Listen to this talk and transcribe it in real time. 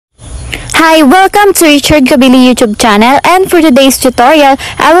Hi, welcome to Richard Cabile YouTube channel, and for today's tutorial,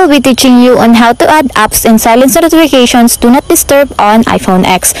 I will be teaching you on how to add apps and silence notifications do not disturb on iPhone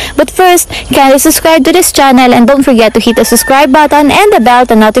X. But first, kindly subscribe to this channel and don't forget to hit the subscribe button and the bell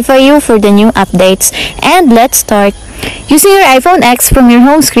to notify you for the new updates. And let's start. Using your iPhone X from your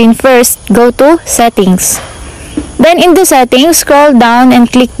home screen, first go to Settings. Then in the Settings, scroll down and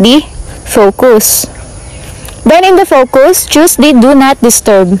click the Focus. Then in the Focus, choose the Do Not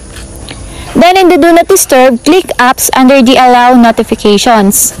Disturb. Then in the Do Not Disturb, click Apps under the Allow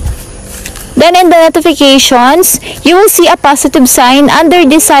Notifications. Then in the Notifications, you will see a positive sign under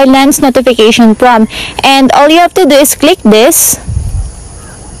the Silence Notification prompt. And all you have to do is click this.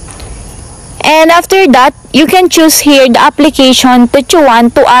 And after that, you can choose here the application that you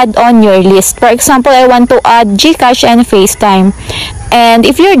want to add on your list. For example, I want to add GCash and FaceTime. And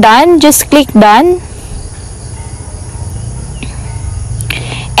if you're done, just click Done.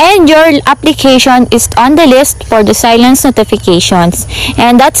 And your application is on the list for the silence notifications.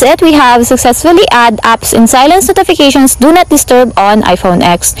 And that's it. We have successfully add apps and silence notifications do not disturb on iPhone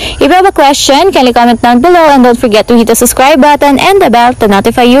X. If you have a question, kindly comment down below and don't forget to hit the subscribe button and the bell to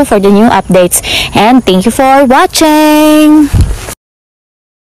notify you for the new updates. And thank you for watching.